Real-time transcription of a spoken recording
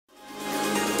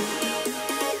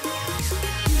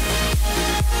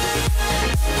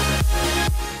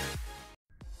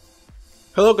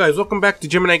Hello guys, welcome back to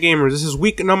Gemini Gamers. This is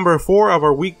week number 4 of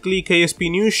our weekly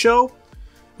KSP news show.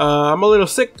 I'm a little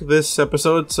sick this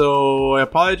episode, so I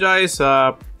apologize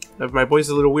if my voice is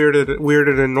a little weirder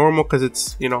than normal, because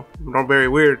it's, you know, not very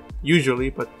weird usually,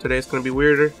 but today it's going to be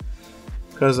weirder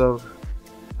because of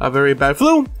a very bad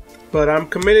flu. But I'm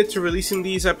committed to releasing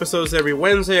these episodes every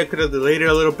Wednesday. I could have delayed it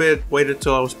a little bit, waited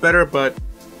till I was better, but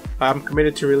I'm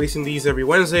committed to releasing these every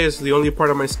Wednesday. It's the only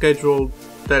part of my schedule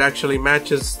that actually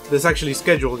matches, that's actually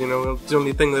scheduled, you know. It's the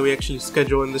only thing that we actually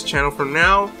schedule in this channel for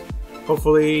now.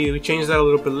 Hopefully we change that a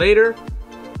little bit later,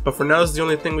 but for now it's the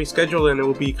only thing we schedule, and it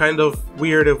would be kind of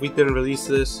weird if we didn't release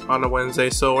this on a Wednesday.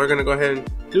 So we're gonna go ahead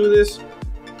and do this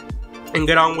and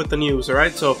get on with the news.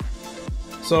 Alright, so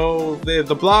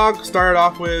the blog started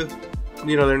off with,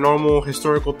 you know, their normal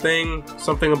historical thing,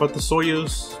 something about the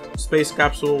Soyus space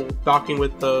capsule docking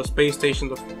with the space station,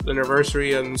 the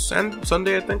anniversary, and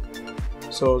Sunday, I think.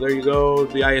 So there you go,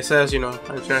 the ISS, you know,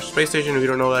 International Space Station. If you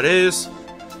don't know what that is,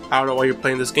 I don't know why you're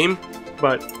playing this game,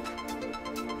 but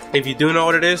if you do know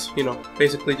what it is, you know,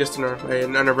 basically just an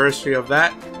anniversary of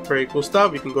that. Very cool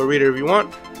stuff. You can go read it if you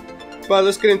want. But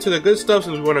let's get into the good stuff,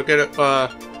 since we want to get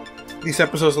these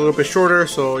episodes a little bit shorter,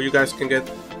 so you guys can get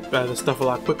the stuff a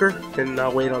lot quicker and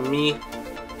not wait on me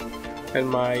and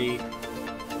my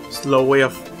slow way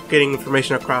of getting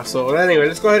information across. So anyway,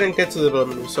 let's go ahead and get to the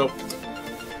development news. So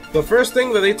the first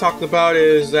thing that they talked about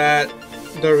is that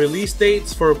the release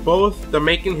dates for both the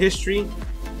Making History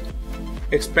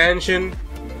expansion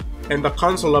and the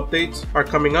console updates are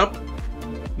coming up.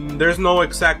 There's no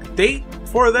exact date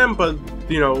for them, but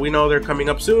you know, we know they're coming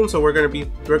up soon, so we're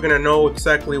gonna know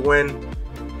exactly when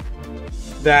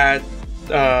that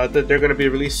they're gonna be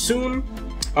released soon.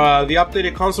 The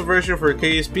updated console version for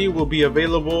KSP will be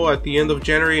available at the end of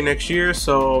January next year,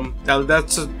 so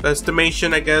that's an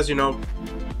estimation, I guess. You know,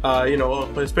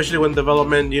 especially when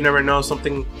development, you never know,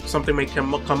 something may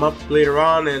come up later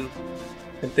on, and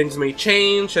things may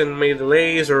change and may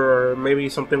delays, or maybe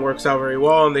something works out very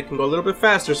well and they can go a little bit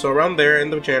faster. So around there,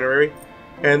 end of January.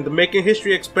 And the Making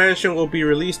History expansion will be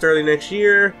released early next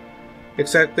year.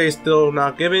 Exact date still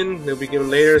not given. They'll be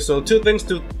given later. So two things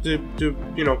to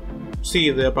you know, see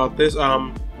about this.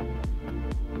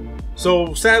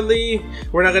 So sadly,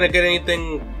 we're not gonna get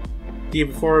anything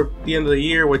before the end of the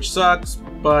year, which sucks.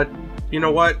 But you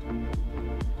know what?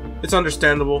 It's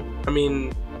understandable. I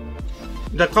mean,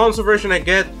 the console version I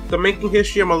get. The Making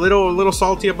History, I'm a little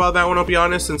salty about that one, I'll be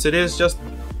honest, since it is just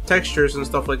textures and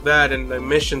stuff like that, and the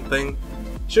mission thing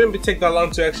shouldn't take that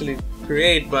long to actually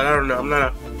create. But I don't know.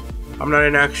 I'm not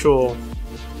an actual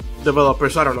developer,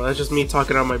 so I don't know. That's just me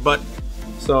talking on my butt.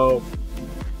 So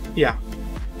yeah,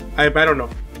 I don't know.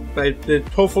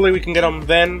 Hopefully we can get them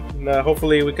then.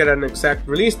 Hopefully we get an exact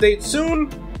release date soon,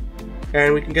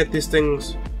 and we can get these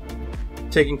things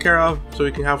taken care of, so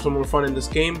we can have some more fun in this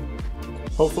game.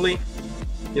 Hopefully,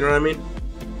 you know what I mean?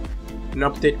 An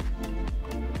update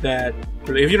that,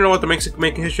 if you don't know what the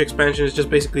Making History expansion is, just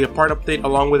basically a part update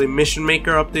along with a mission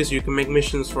maker update, so you can make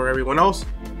missions for everyone else.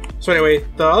 So anyway,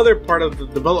 the other part of the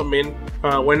development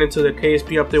went into the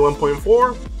KSP update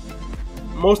 1.4.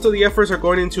 Most of the efforts are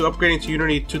going into upgrading to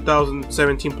Unity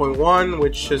 2017.1,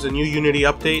 which is a new Unity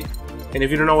update. And if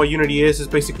you don't know what Unity is, it's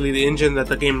basically the engine that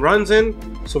the game runs in.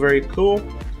 So very cool.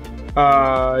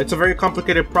 It's a very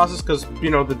complicated process, because, you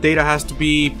know, the data has to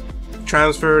be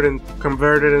transferred and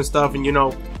converted and stuff. And you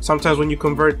know, sometimes when you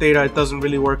convert data, it doesn't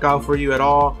really work out for you at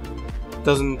all. It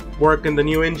doesn't work in the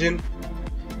new engine.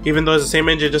 Even though it's the same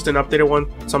engine, just an updated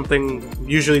one, something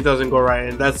usually doesn't go right.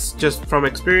 And that's just from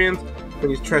experience, when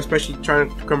you especially trying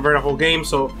to convert a whole game.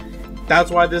 So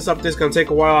that's why this update is going to take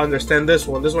a while. I understand this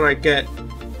one. This one I get.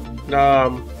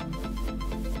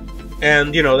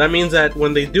 And you know, that means that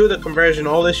when they do the conversion,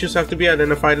 all issues have to be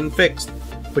identified and fixed,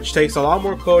 which takes a lot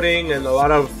more coding and a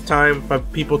lot of time by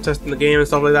people testing the game and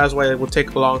stuff like that. That's why it will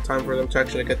take a long time for them to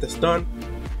actually get this done.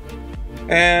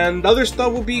 And other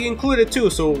stuff will be included too,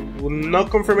 so no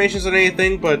confirmations on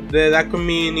anything, but that could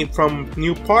mean from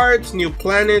new parts, new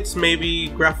planets, maybe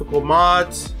graphical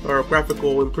mods or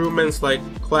graphical improvements like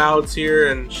clouds here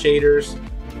and shaders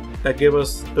that give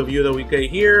us the view that we get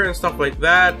here and stuff like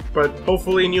that. But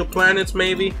hopefully new planets,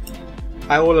 maybe.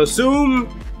 I will assume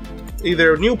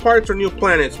either new parts or new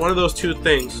planets, one of those two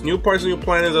things. New parts and new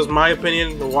planets, that's my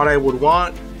opinion of what I would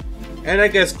want. And I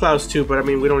guess clouds too, but I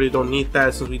mean, we really don't need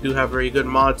that, since we do have very good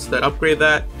mods that upgrade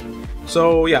that.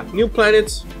 So yeah, new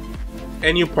planets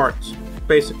and new parts,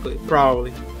 basically,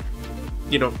 probably.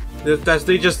 You know, they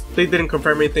didn't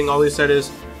confirm anything. All they said is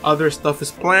other stuff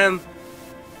is planned,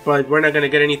 but we're not gonna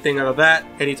get anything out of that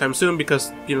anytime soon,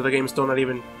 because, you know, the game's still not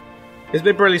even,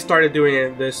 they barely started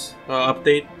doing this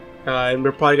update. and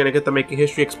we're probably gonna get the Making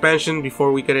History expansion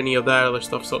before we get any of that other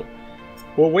stuff. So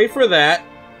we'll wait for that.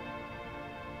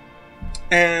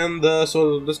 And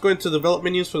so let's go into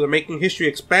development news for the Making History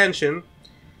expansion.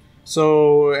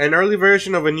 So an early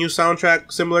version of a new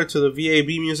soundtrack similar to the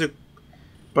VAB music,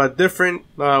 but different,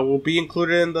 will be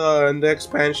included in the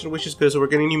expansion, which is good. So we're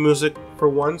getting new music for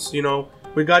once. You know,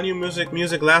 we got new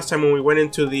music last time when we went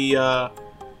into the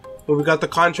when we got the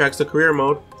contracts, the career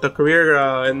mode, the career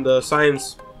and the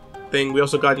science thing. We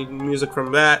also got new music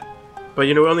from that, but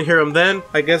you know, we only hear them then.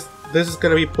 I guess this is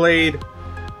gonna be played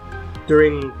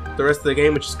during the rest of the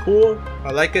game, which is cool.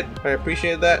 I like it. I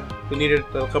appreciate that. We needed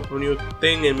a couple of new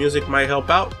things, and music might help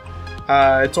out.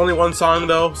 It's only one song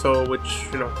though, so which,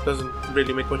 you know, doesn't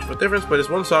really make much of a difference, but it's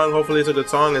one song. Hopefully it's a good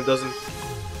song and doesn't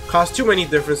cause too many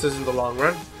differences in the long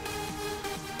run.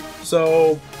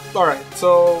 So, alright,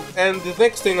 so, and the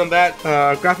next thing on that,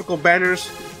 graphical banners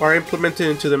are implemented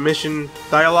into the mission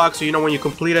dialogue. So, you know, when you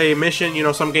complete a mission, you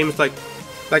know, some games like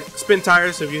Spin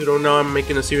Tires, if you don't know, I'm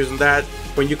making a series on that.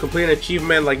 When you complete an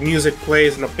achievement, like music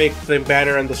plays and a big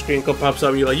banner and the screen pops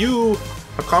up, you're like, you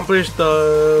accomplished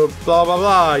the blah blah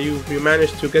blah, you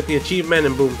managed to get the achievement,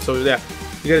 and boom. So yeah,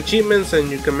 you get achievements and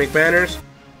you can make banners.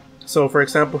 So for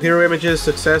example, hero images,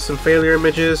 success and failure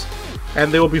images,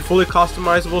 and they will be fully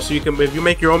customizable. So you can, if you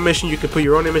make your own mission, you can put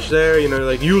your own image there, you know,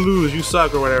 like you lose, you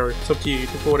suck, or whatever. It's up to you. You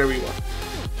can put whatever you want.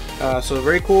 So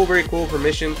very cool for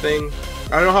mission thing.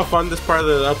 I don't know how fun this part of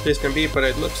the updates can be, but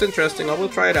it looks interesting. I will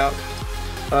try it out.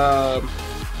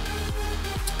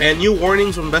 And new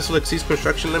warnings when vessel exceeds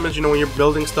construction limits. You know, when you're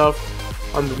building stuff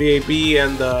on the VAB,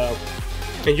 and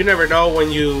you never know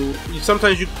when you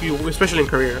sometimes you especially in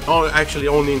career. Oh, actually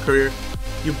only in career.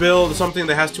 You build something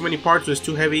that has too many parts or is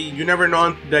too heavy. You never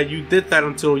know that you did that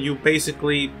until you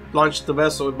basically launched the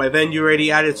vessel. By then you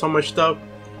already added so much stuff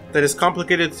that is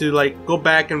complicated to like go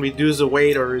back and reduce the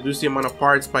weight or reduce the amount of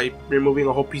parts by removing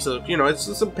a whole piece of, you know,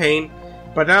 it's a pain.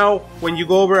 But now when you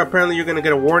go over, apparently you're gonna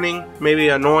get a warning, maybe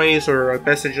a noise or a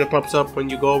message that pops up when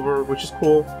you go over, which is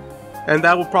cool, and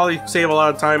that will probably save a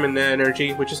lot of time and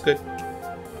energy, which is good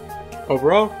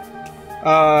overall.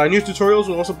 New tutorials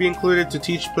will also be included to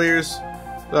teach players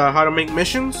how to make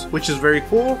missions, which is very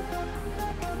cool.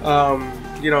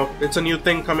 You know, it's a new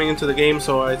thing coming into the game,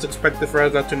 so it's expected for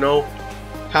us not to know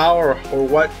how or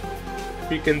what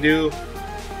we can do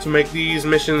to make these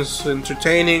missions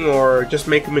entertaining or just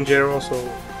make them in general. So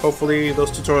hopefully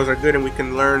those tutorials are good and we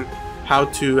can learn how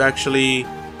to actually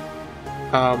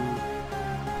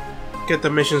get the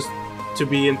missions to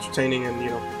be entertaining and,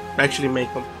 you know, actually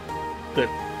make them good.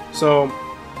 So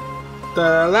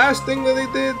the last thing that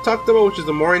they talked about, which is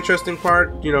the more interesting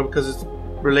part, you know, because it's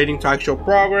relating to actual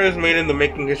progress made in the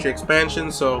Making History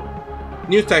expansion. So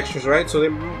new textures, right? So they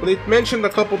mentioned a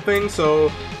couple things.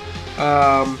 So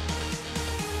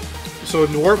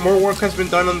more work has been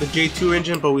done on the J2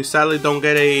 engine, but we sadly don't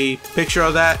get a picture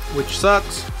of that, which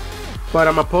sucks. But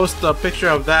I'm gonna post a picture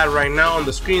of that right now on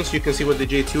the screen so you can see what the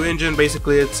J2 engine.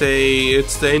 Basically, it's the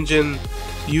engine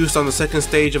used on the second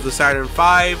stage of the Saturn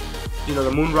V. You know,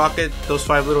 the moon rocket. Those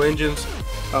 5 little engines.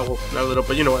 Well, not little,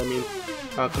 but you know what I mean.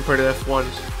 Compared to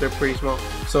F1s, they're pretty small.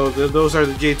 So those are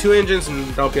the J2 engines, and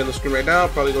that'll be on the screen right now.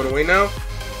 Probably going away now.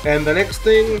 And the next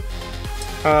thing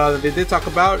that they did talk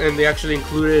about, and they actually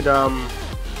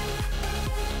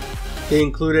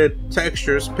included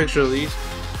textures, picture of these.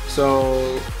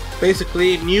 So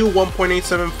basically, new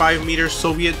 1.875 meter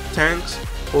Soviet tanks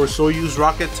or Soyuz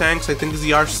rocket tanks. I think it's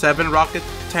the R7 rocket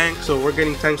tank. So we're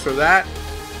getting tanks for that.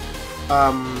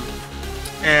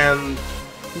 And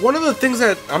one of the things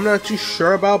that I'm not too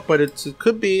sure about, but it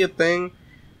could be a thing.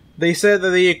 They said that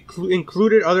they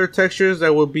included other textures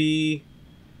that will be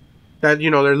that,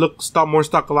 you know, they look more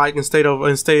stock alike instead of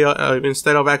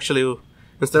actually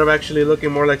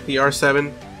looking more like the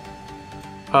R7.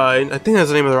 I think that's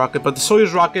the name of the rocket. But the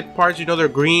Soyuz rocket parts, you know, they're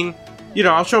green. You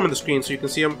know, I'll show them on the screen so you can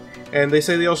see them. And they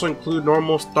say they also include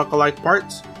normal stock alike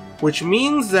parts, which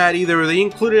means that either they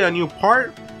included a new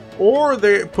part or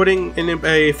they're putting in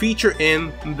a feature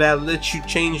in that lets you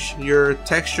change your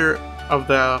texture of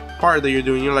the part that you're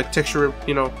doing. You know, like texture,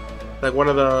 you know, like one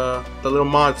of the little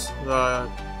mods. I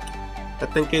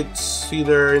think it's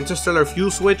either Interstellar Fuel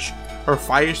Switch or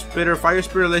Fire Spitter. Fire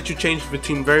Spitter lets you change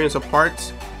between variants of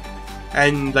parts.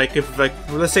 And like if, like,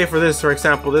 let's say for this, for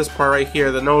example, this part right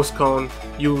here, the nose cone,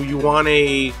 you want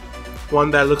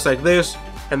one that looks like this,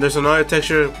 and there's another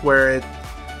texture where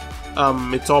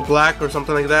it's all black or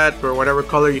something like that, or whatever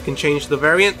color. You can change the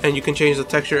variant and you can change the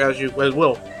texture as you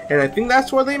will. And I think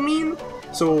that's what they mean.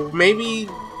 So maybe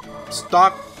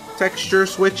stock texture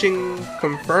switching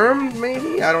confirmed,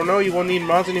 maybe? I don't know. You won't need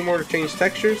mods anymore to change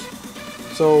textures.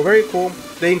 So very cool.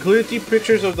 They included 2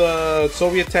 pictures of the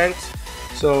Soviet tanks,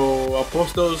 so I'll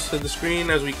post those to the screen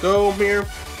as we go here.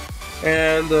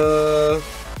 And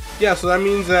yeah, so that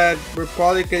means that we're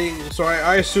probably getting. So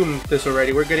I assumed this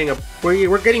already. We're getting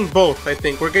we're getting both. I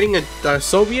think we're getting a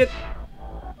Soviet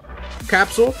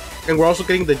capsule, and we're also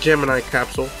getting the Gemini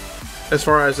capsule. As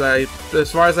far as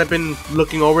I've been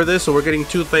looking over this, so we're getting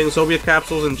 2 things: Soviet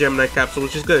capsules and Gemini capsule,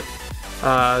 which is good.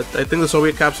 I think the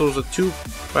Soviet capsules are 2.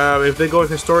 If they go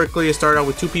historically, it started out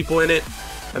with 2 people in it,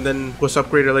 and then was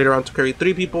upgraded later on to carry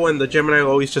 3 people, and the Gemini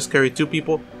will always just carry 2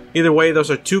 people. Either way, those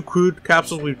are 2 crewed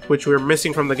capsules which we're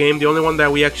missing from the game. The only one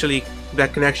that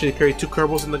can actually carry 2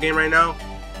 Kerbals in the game right now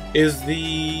is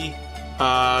the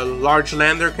large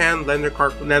landing can. I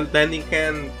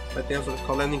think that's what it's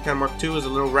called. Landing can Mark II is a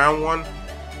little round one.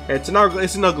 It's an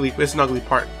ugly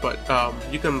part, but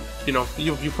you can,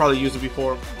 you probably used it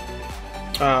before.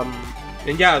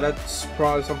 And yeah, that's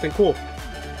probably something cool.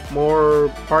 More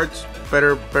parts,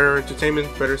 better entertainment,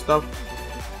 better stuff.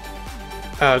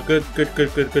 Good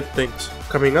things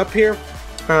coming up here.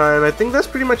 And I think that's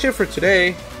pretty much it for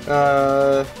today.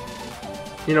 Not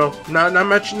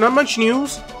much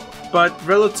news, but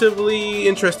relatively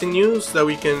interesting news that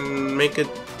we can make it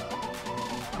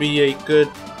be a good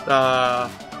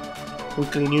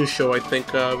weekly news show. I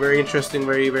think very interesting,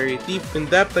 very deep, in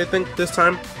depth. I think this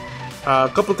time.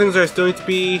 A couple things that still need to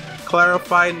be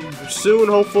clarified soon,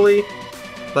 hopefully,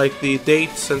 like the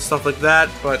dates and stuff like that.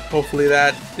 But hopefully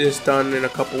that is done in a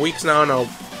couple weeks now, and I'll,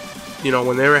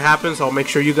 whenever it happens, I'll make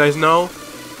sure you guys know.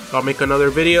 I'll make another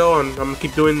video, and I'm gonna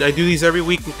keep doing. I do these every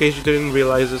week, in case you didn't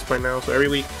realize this by now. So every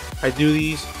week I do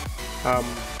these.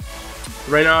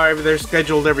 Right now they're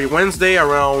scheduled every Wednesday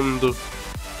around,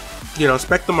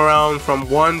 expect them around from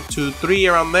 1 to 3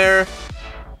 around there.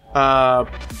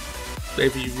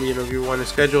 If you want to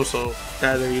schedule, so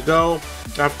there you go.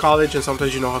 I have college, and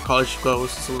sometimes you know how college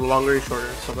goes. It's a little longer and shorter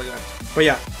and stuff like that. But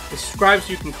yeah, subscribe so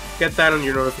you can get that on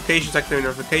your notifications. Activate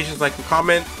notifications, like and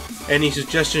comment. Any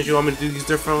suggestions you want me to do these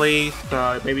differently?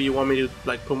 Maybe you want me to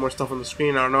put more stuff on the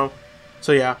screen. I don't know.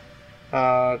 So yeah,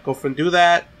 go and do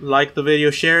that. Like the video,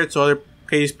 share it so other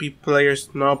KSP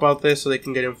players know about this, so they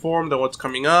can get informed on what's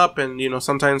coming up. And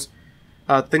sometimes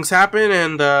things happen,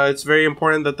 and it's very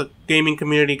important that the gaming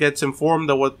community gets informed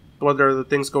of what are the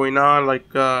things going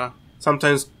on.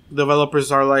 Sometimes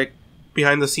developers are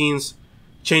behind the scenes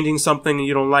changing something and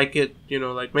you don't like it.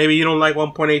 Maybe you don't like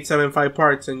 1.875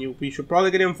 parts, and you should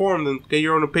probably get informed and get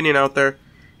your own opinion out there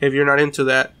if you're not into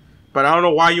that. But I don't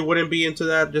know why you wouldn't be into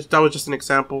that. That was just an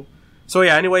example. So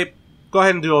yeah, anyway, go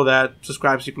ahead and do all that.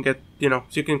 Subscribe so you can get so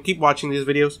you can keep watching these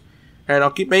videos, and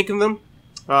I'll keep making them.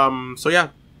 So yeah.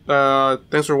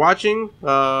 Thanks for watching.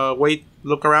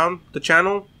 Look around the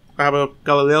channel. I have a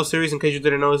Galileo series, in case you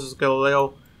didn't know. This is a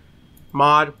Galileo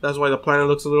mod. That's why the planet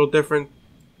looks a little different.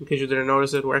 In case you didn't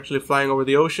notice it, we're actually flying over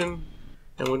the ocean,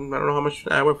 and I don't know how much.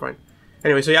 We're fine.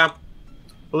 Anyway, so yeah,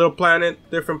 a little planet,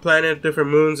 different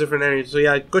moons, different energy. So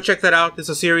yeah, go check that out. It's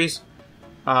a series.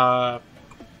 So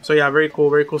yeah, very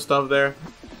cool stuff there.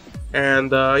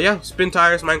 And yeah, spin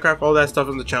tires, Minecraft, all that stuff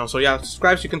on the channel. So yeah,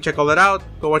 subscribe so you can check all that out.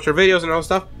 Go watch our videos and all that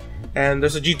stuff. And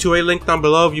there's a G2A link down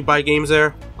below if you buy games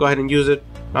there. Go ahead and use it.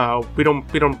 We don't,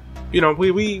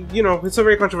 it's a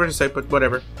very controversial site, but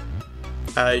whatever.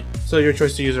 So your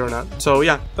choice to use it or not. So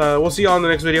yeah, we'll see you on the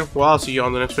next video. Well, I'll see you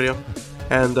on the next video.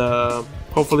 And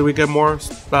hopefully we get more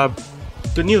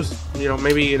good news.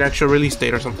 Maybe an actual release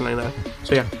date or something like that.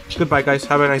 So yeah, goodbye guys.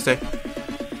 Have a nice day.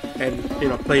 And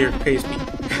play your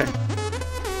KSP.